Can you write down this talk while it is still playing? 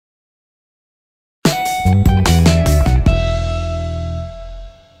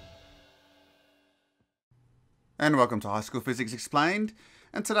And welcome to High School Physics Explained.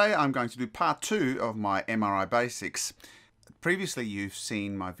 And today I'm going to do part 2 of my MRI basics. Previously you've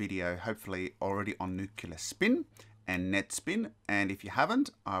seen my video hopefully already on nuclear spin and net spin, and if you haven't,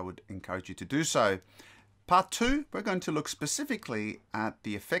 I would encourage you to do so. Part 2, we're going to look specifically at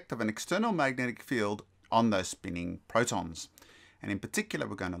the effect of an external magnetic field on those spinning protons. And in particular,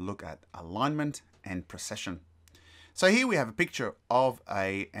 we're going to look at alignment and precession. So here we have a picture of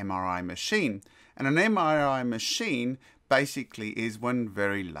a MRI machine. And an MRI machine basically is one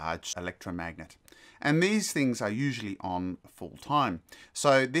very large electromagnet. And these things are usually on full time.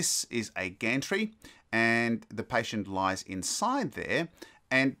 So this is a gantry and the patient lies inside there.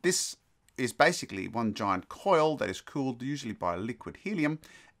 And this is basically one giant coil that is cooled usually by liquid helium.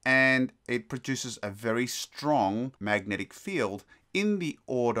 And it produces a very strong magnetic field in the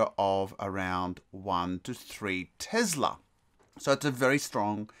order of around 1 to 3 Tesla. So it's a very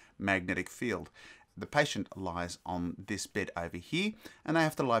strong magnetic field. The patient lies on this bed over here, and they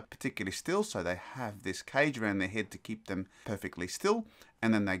have to lie particularly still, so they have this cage around their head to keep them perfectly still,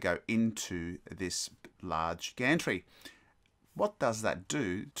 and then they go into this large gantry. What does that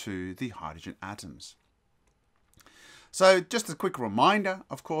do to the hydrogen atoms? So just a quick reminder,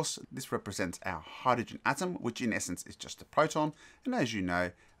 of course, this represents our hydrogen atom, which in essence is just a proton. And as you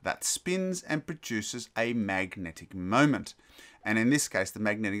know, that spins and produces a magnetic moment. And in this case, the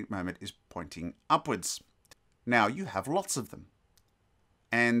magnetic moment is pointing upwards. Now you have lots of them.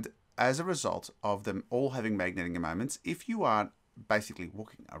 And as a result of them all having magnetic moments, if you are basically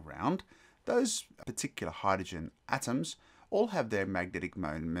walking around, those particular hydrogen atoms all have their magnetic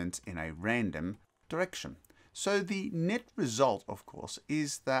moment in a random direction. So the net result, of course,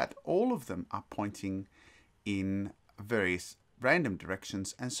 is that all of them are pointing in various random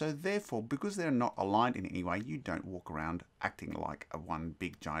directions, and so therefore, because they're not aligned in any way, you don't walk around acting like a one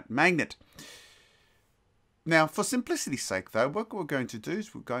big giant magnet. Now, for simplicity's sake though, what we're going to do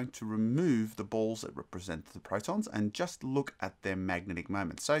is we're going to remove the balls that represent the protons and just look at their magnetic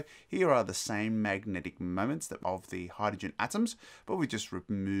moments. So here are the same magnetic moments of the hydrogen atoms, but we just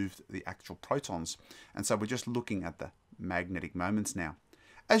removed the actual protons. And so we're just looking at the magnetic moments now.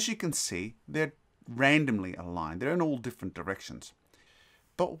 As you can see, they're randomly aligned. They're in all different directions.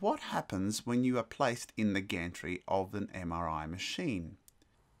 But what happens when you are placed in the gantry of an MRI machine?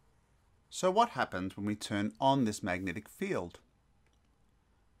 So what happens when we turn on this magnetic field?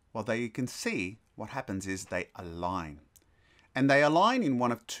 Well, there you can see what happens is they align. And they align in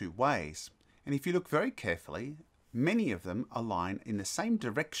one of two ways. And if you look very carefully, many of them align in the same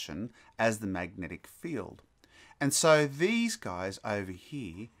direction as the magnetic field. And so these guys over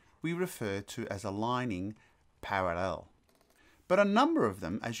here, we refer to as aligning parallel. But a number of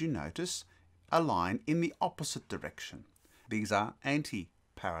them, as you notice, align in the opposite direction. These are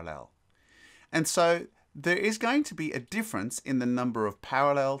anti-parallel. And so there is going to be a difference in the number of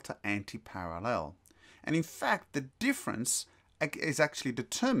parallel to anti-parallel. And in fact, the difference is actually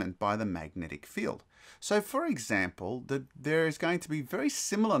determined by the magnetic field. So for example, there is going to be very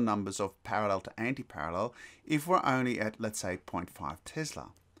similar numbers of parallel to anti-parallel if we're only at, let's say, 0.5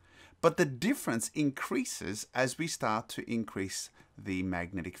 Tesla. But the difference increases as we start to increase the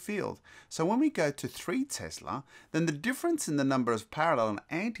magnetic field. So when we go to 3 Tesla, then the difference in the number of parallel and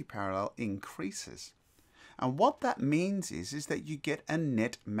anti-parallel increases. And what that means is that you get a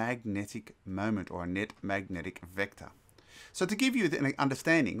net magnetic moment or a net magnetic vector. So to give you an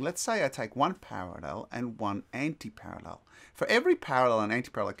understanding, let's say I take one parallel and one anti-parallel. For every parallel and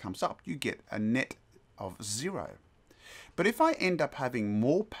anti-parallel that comes up, you get a net of 0. But if I end up having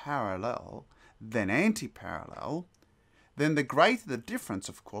more parallel than anti-parallel, then the greater the difference,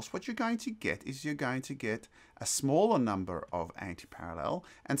 of course, what you're going to get is you're going to get a smaller number of anti-parallel.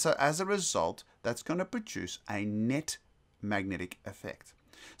 And so as a result, that's going to produce a net magnetic effect.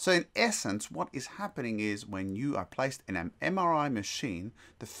 So in essence, what is happening is when you are placed in an MRI machine,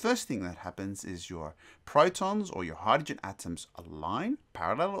 the first thing that happens is your protons or your hydrogen atoms align,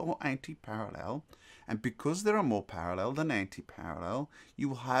 parallel or anti-parallel. And because there are more parallel than anti-parallel, you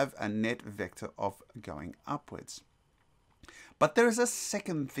will have a net vector of going upwards. But there is a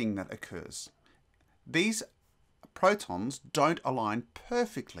second thing that occurs. These protons don't align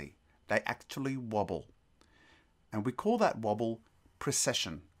perfectly. They actually wobble. And we call that wobble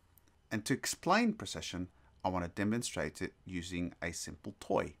precession. And to explain precession, I want to demonstrate it using a simple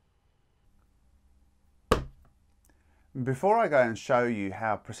toy. Before I go and show you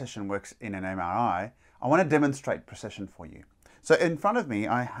how precession works in an MRI, I want to demonstrate precession for you. So in front of me,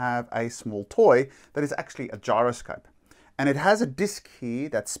 I have a small toy that is actually a gyroscope. And it has a disc here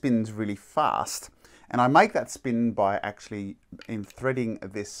that spins really fast. And I make that spin by actually threading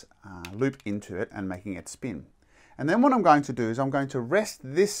this loop into it and making it spin. And then what I'm going to do is I'm going to rest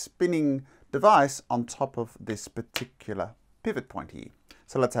this spinning device on top of this particular pivot point here.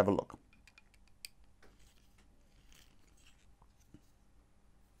 So let's have a look.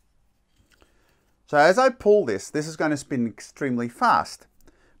 So as I pull this is going to spin extremely fast,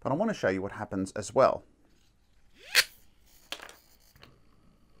 but I want to show you what happens as well.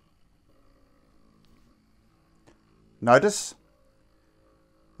 Notice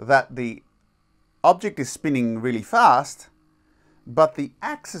that the object is spinning really fast, but the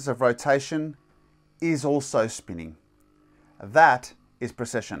axis of rotation is also spinning. That is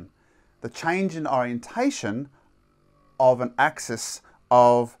precession, the change in orientation of an axis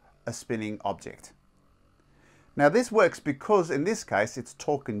of a spinning object. Now this works because in this case it's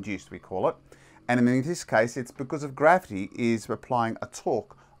torque induced, we call it, and in this case it's because of gravity is applying a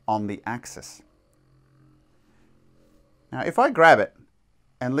torque on the axis. Now if I grab it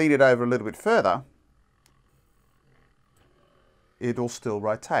and lean it over a little bit further, it'll still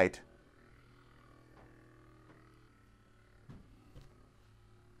rotate.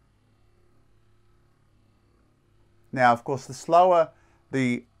 Now of course the slower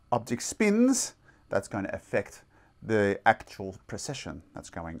the object spins, that's going to affect the actual precession that's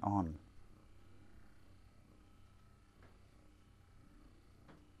going on.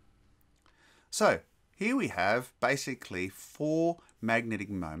 So here we have basically 4 magnetic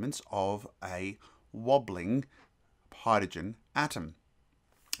moments of a wobbling hydrogen atom.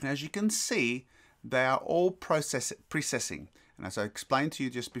 And as you can see, they are all precessing. And as I explained to you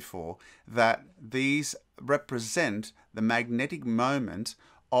just before, that these represent the magnetic moment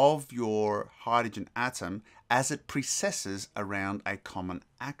of your hydrogen atom as it precesses around a common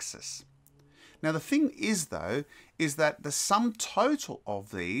axis. Now the thing is though, is that the sum total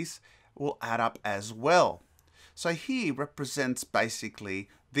of these will add up as well. So here represents basically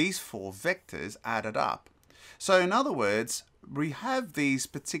these 4 vectors added up. So in other words, we have these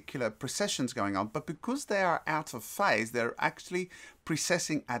particular precessions going on, but because they are out of phase, they're actually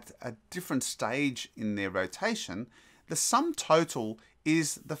precessing at a different stage in their rotation, the sum total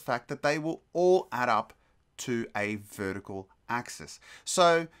is the fact that they will all add up to a vertical axis.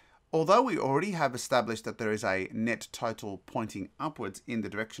 So although we already have established that there is a net total pointing upwards in the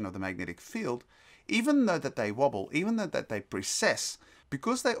direction of the magnetic field, even though that they wobble, even though that they precess,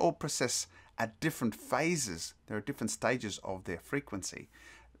 because they all precess at different phases, there are different stages of their frequency,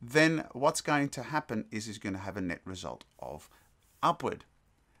 then what's going to happen is going to have a net result of upward.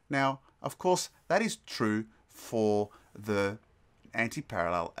 Now, of course, that is true for the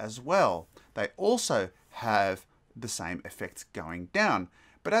anti-parallel as well. They also have the same effects going down.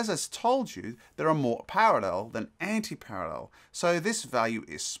 But as I told you, there are more parallel than anti-parallel. So this value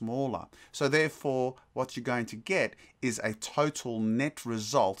is smaller. So therefore, what you're going to get is a total net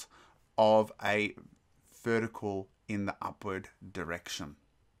result of a vertical in the upward direction.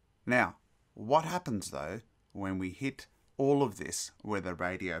 Now, what happens though when we hit all of this with a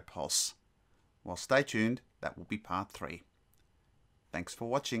radio pulse? Well, stay tuned. That will be part 3. Thanks for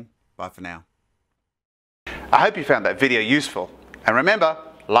watching. Bye for now. I hope you found that video useful. And remember,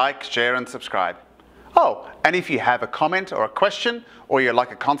 like, share and subscribe. Oh, and if you have a comment or a question, or you'd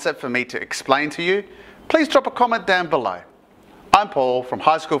like a concept for me to explain to you, please drop a comment down below. I'm Paul from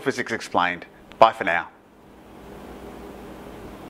High School Physics Explained. Bye for now.